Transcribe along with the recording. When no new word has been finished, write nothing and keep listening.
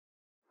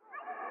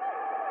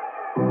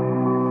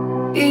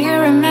Do you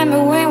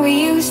remember when we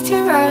used to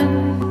run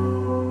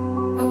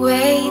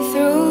away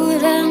through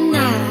the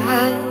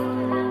night?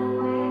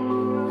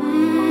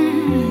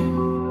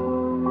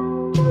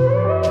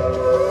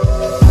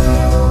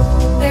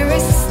 There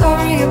is a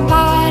story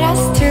about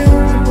us two,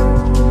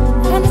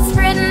 and it's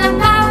written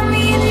about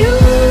me and you.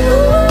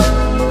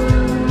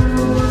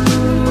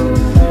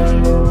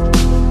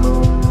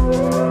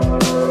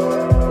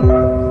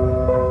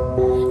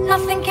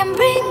 Nothing can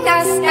bring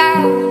us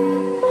down,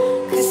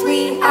 'cause we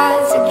are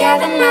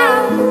together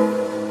now.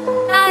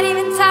 Not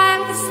even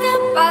time can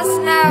stop us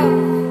now,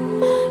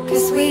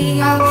 'cause we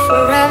are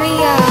forever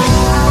young.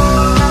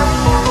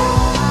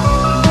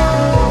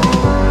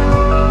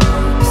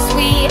 'Cause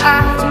we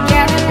are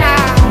together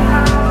now.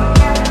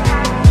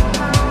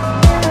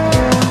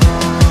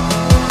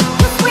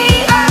 'Cause we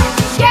are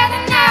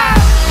together now.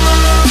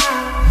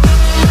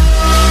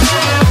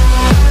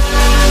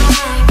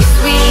 'Cause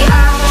we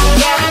are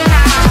together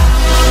now.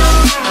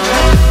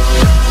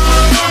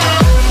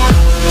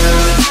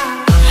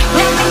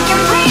 Nothing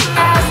can bring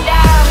us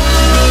down,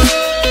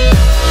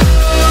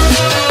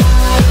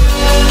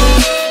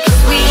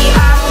 'cause we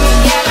are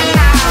together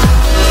now.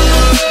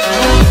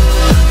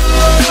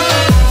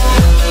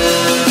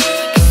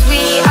 'Cause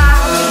we are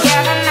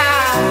together now.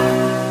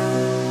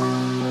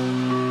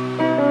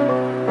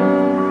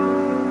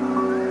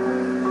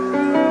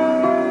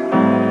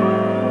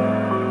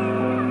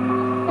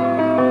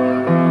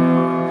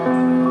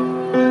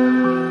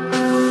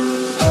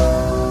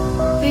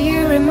 Do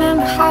you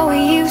remember how we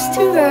used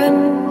to run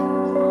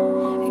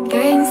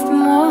against the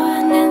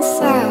morning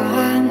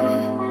sun?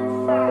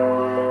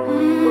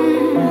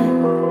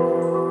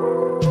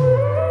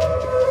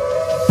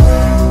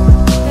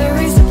 There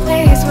is a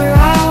place where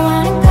I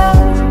wanna go,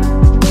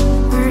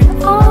 where it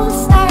all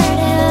started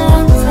a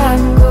long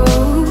time ago.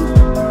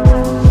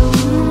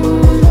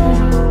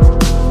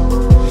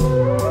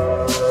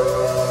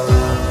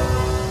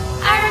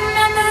 I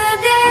remember the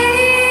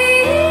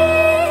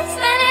days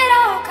when it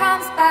all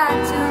comes back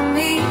to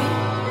me.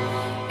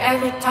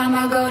 Every time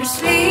I go to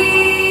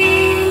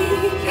sleep,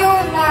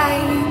 you're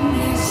lying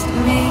next to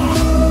me.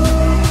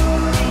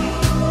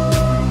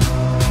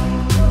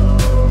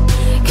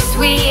 'Cause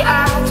we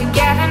are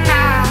together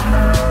now.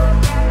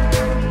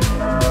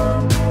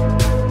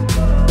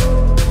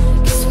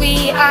 'Cause we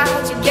are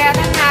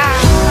together now.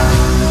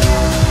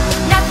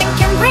 Nothing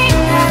can bring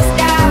us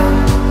down,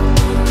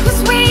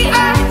 'cause we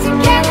are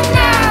together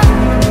now.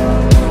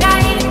 Not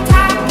even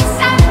time can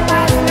stop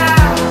us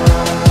now,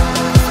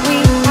 'cause we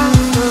are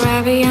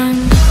forever young.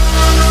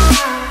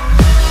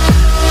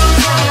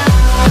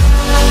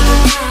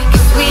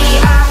 'Cause we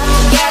are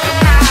together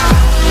now.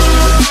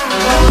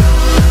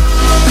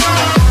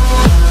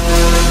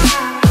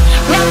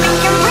 Nothing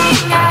can bring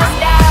us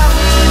down,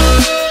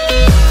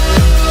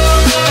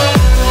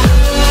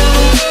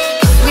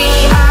 'cause we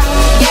are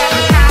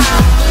together now.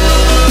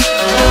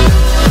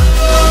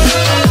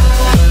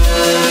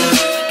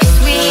 'Cause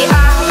we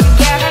are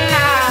together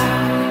now.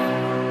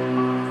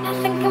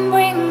 Nothing can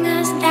bring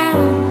us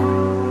down,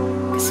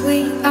 'cause we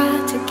are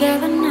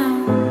together now.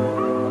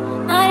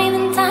 Not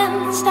even time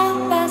can stop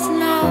us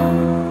now,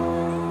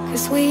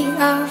 'cause we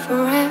are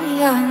forever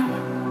young.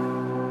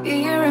 Do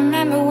you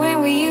remember when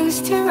we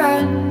used to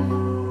run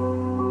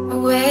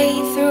away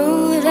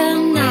through the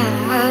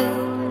night?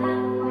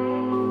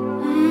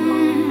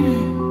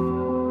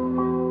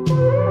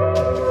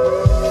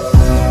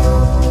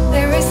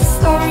 There is a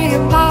story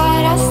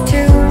about us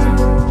two,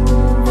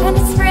 and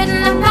it's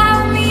written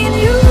about me and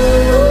you.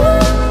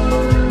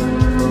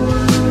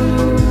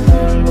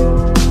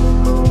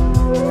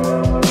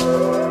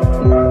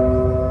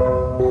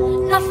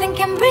 Nothing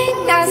can bring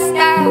us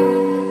down,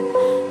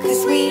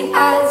 'cause we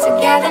are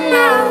together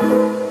now.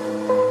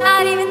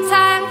 Not even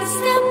time can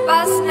stop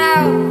us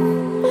now,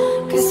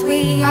 'cause we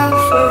are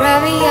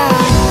forever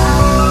young.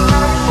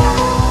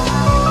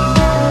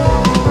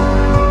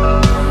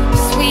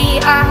 'Cause we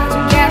are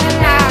together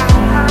now.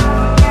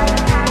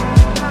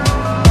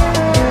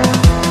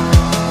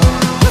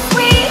 'Cause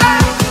we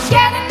are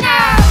together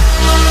now.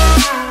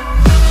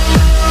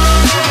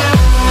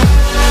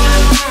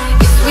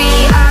 'Cause we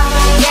are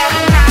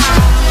together now.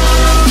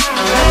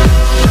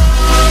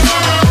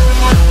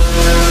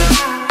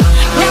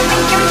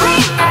 Nothing can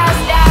bring us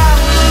down,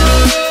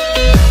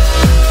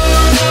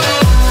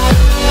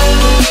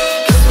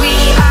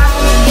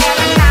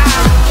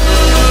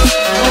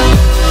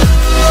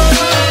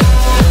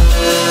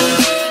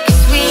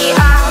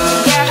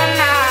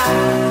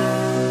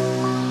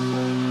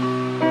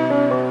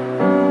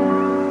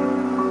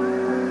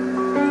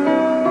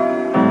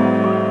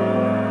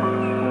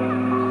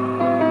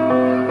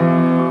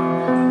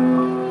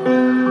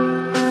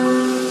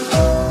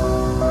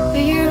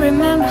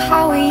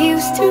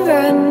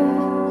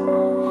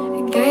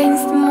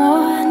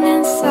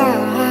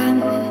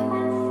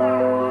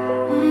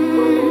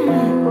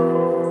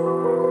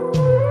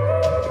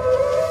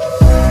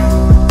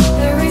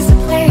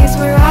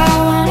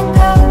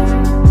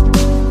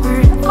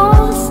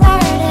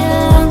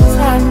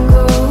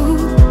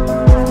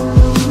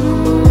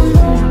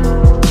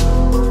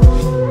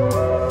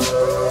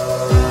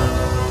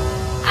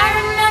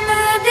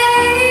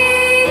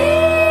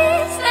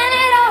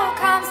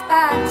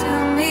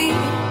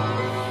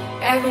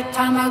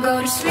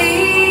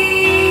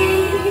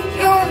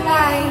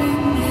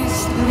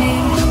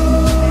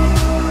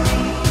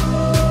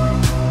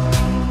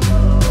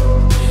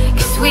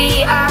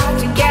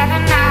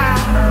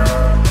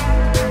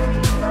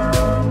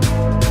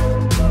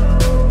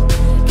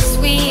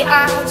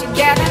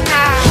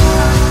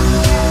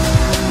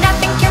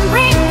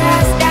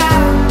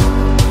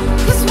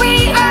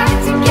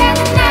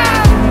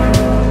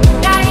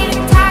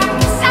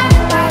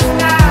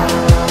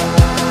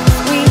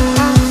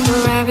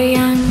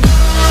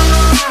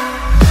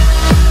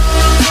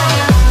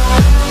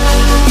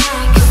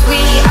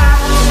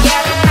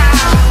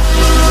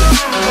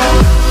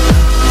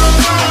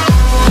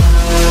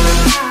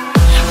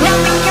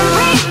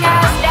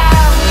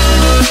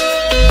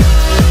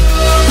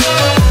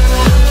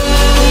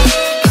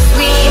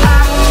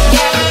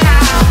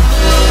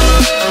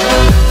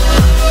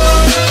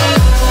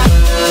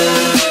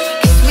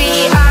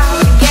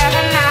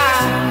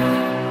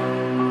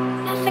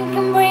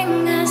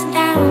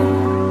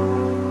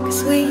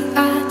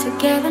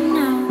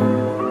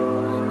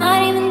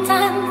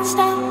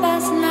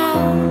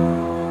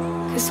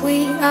 'cause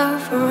we are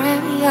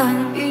forever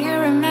young. Do you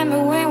remember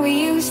when we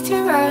used to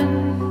run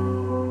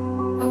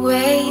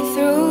away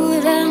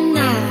through the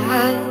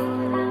night?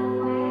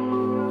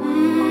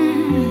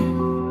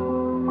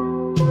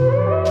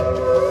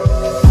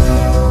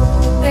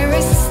 There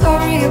is a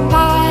story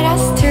about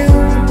us two,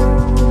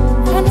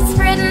 and it's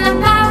written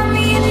about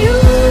me and you.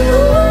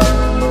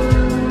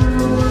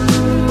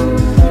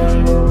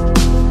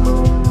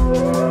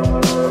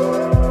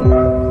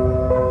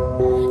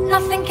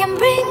 Nothing can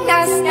bring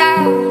us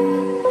down,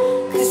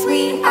 'cause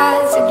we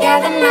are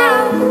together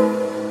now.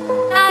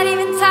 Not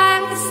even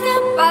time can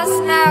stop us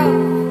now,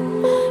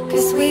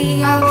 'cause we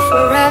are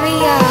forever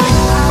young.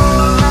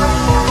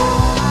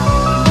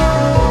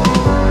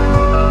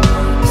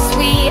 'Cause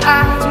we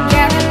are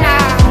together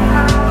now.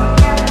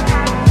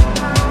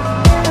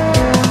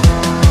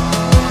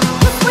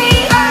 'Cause we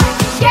are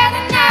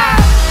together now.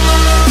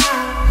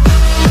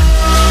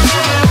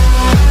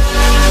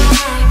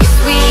 'Cause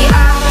we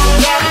are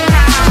together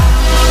now.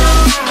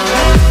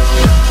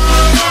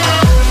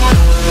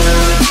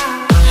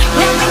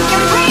 Nothing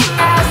can bring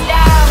us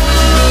down,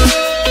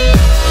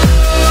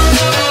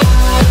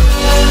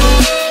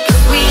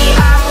 'cause we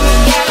are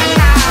together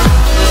now.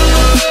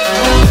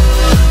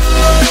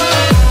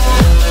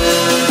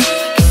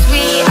 'Cause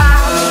we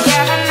are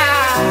together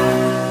now.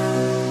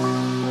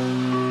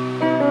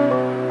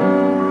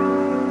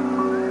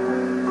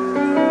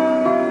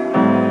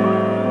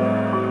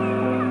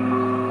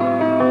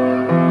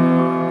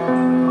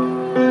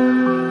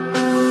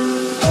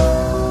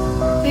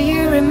 Do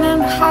you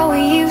remember how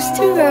we used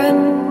to run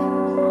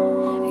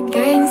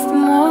against the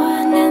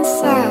morning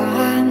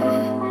sun?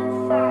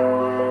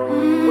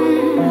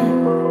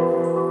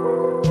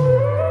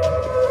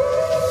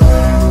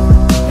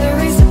 There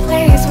is a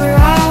place where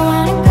I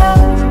wanna go,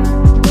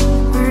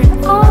 where it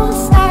all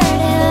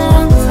started a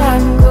long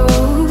time ago.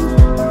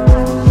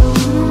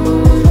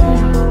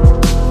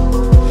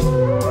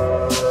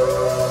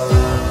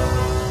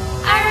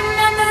 I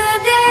remember the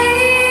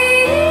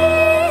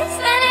days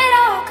when it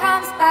all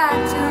comes back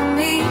to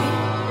me.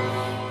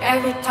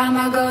 Every time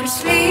I go to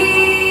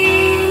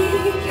sleep,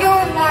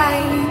 you're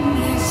lying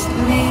next to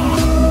me.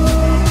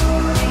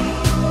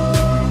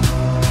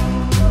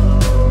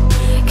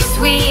 'Cause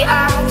we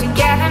are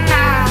together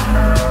now.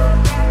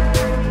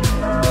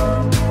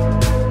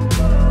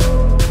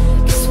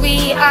 'Cause we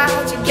are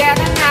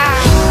together now.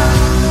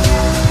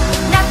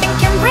 Nothing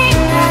can bring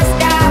us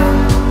down,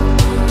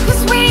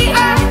 'cause we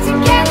are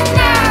together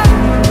now.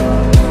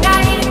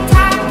 Not even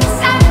time can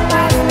stop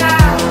us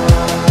now,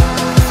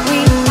 'cause we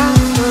are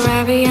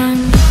forever young.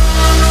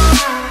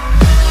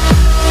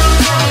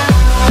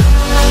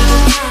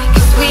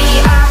 'Cause we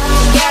are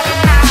together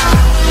now.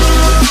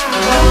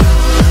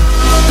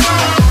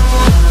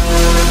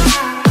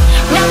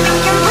 Nothing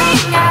can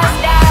bring us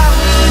down,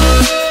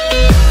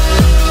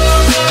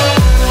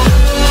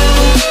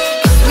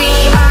 'cause we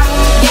are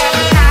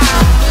together now.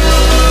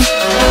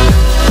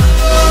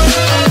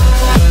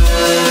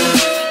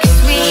 'Cause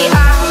we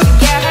are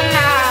together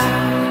now.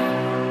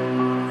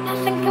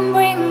 Nothing can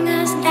bring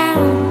us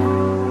down,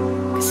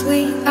 'cause we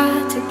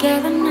are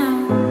together now.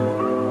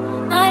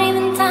 Not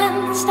even time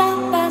can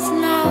stop us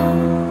now,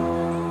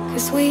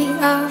 'cause we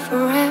are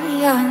forever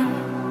young.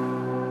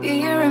 Do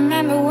you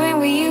remember when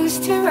we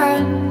used to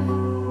run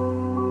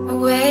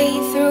away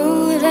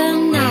through the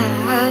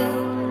night?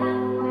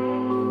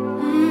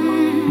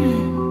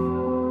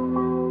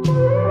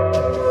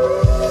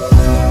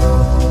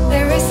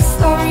 There is a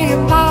story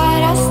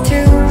about us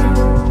two,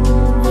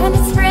 and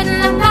it's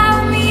written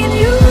about me and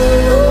you.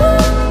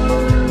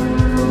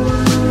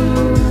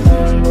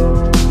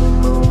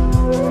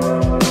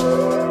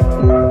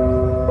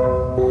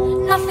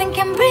 Nothing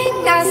can bring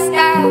us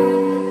down,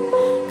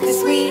 'cause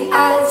we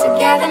are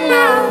together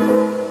now.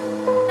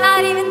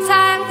 Not even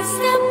time can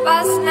stop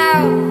us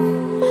now,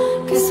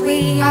 'cause we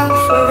are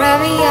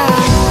forever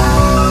young.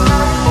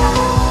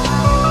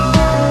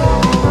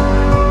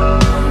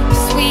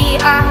 'Cause we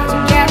are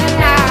together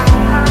now.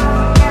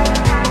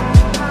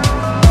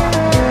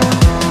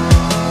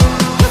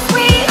 'Cause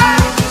we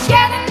are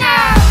together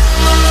now.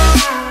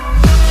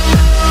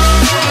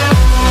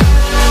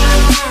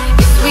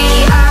 'Cause we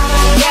are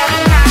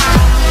together now.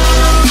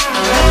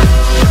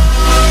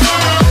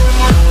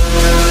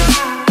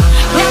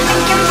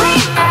 Nothing can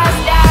bring us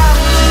down,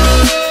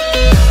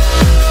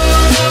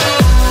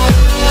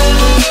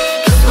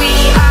 'cause we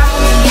are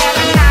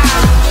together now.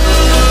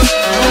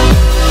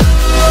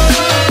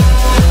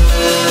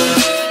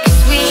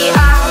 'Cause we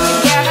are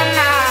together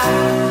now.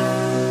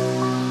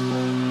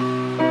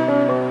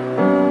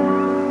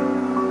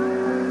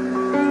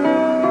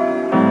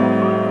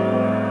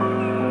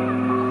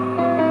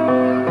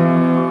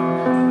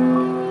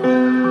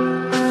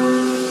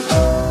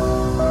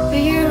 Do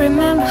you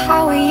remember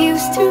how we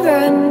used to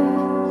run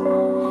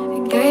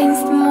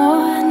against the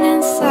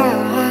morning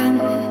sun?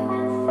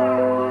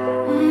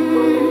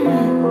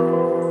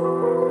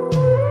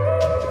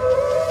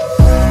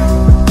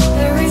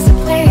 There is a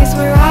place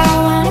where I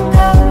wanna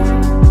go,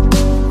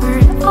 where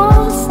it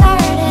all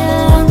started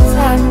a long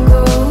time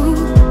ago.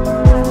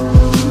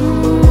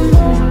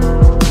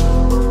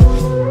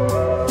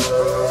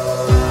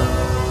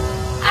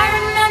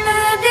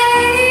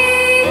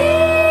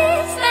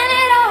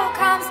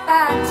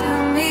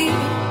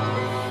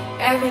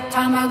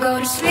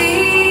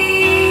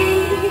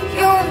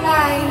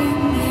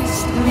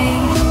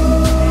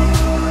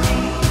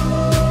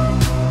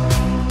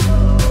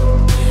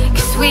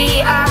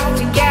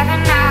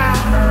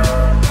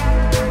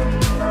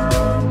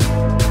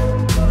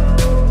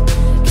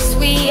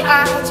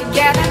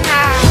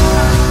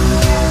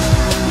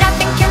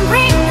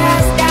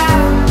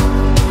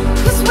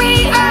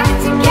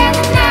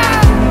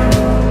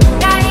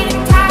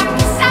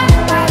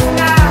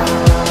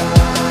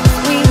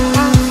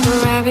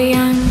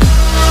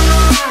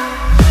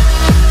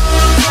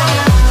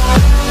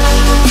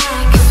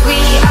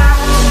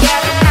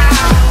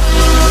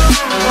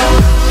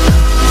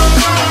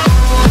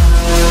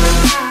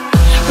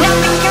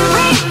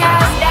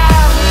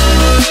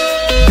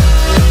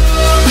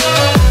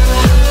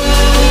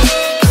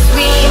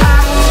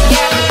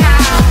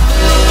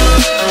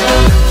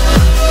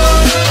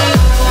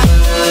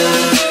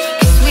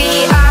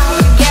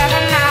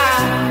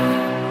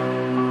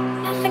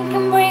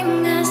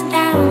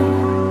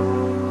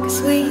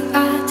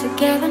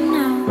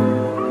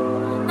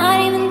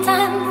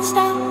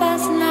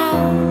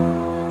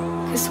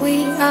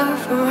 are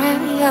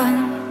forever young.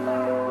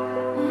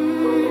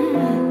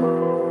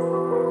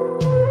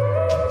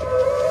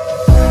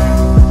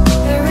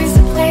 There is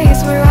a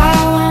place where I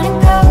wanna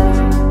go,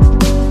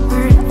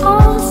 where it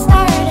all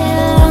started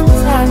a long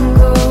time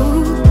ago.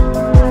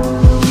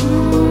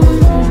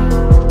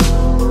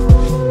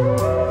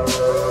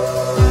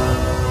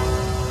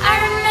 I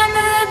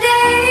remember the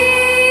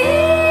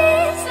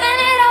days when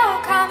it all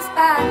comes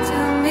back to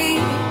me.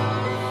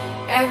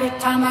 Every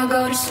time I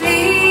go to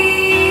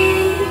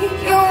sleep,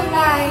 you're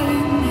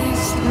lying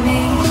next to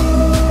me.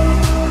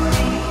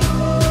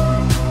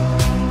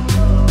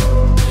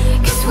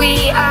 'Cause we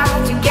are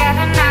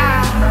together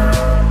now.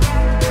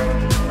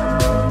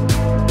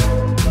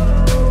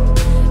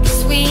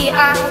 'Cause we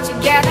are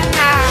together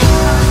now.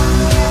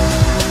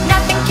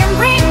 Nothing can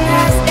bring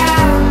us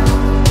down.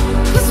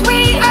 'Cause we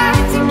are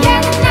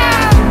together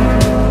now.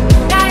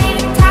 Not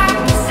even time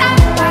can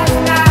stop us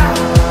now.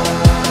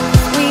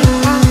 'Cause we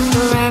are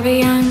forever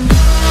young.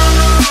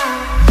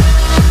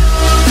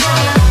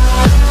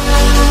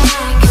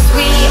 'Cause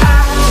we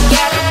are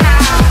together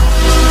now.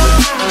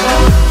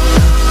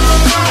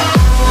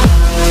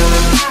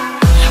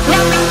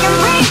 Nothing can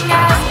bring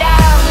us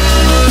down.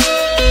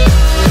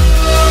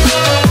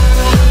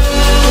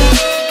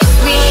 'Cause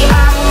we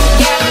are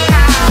together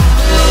now.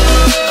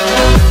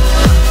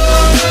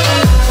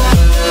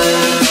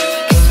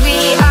 'Cause we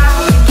are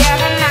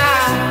together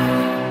now.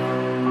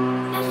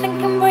 Nothing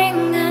can bring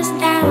us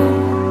down.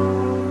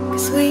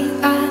 'Cause we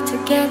are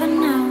together.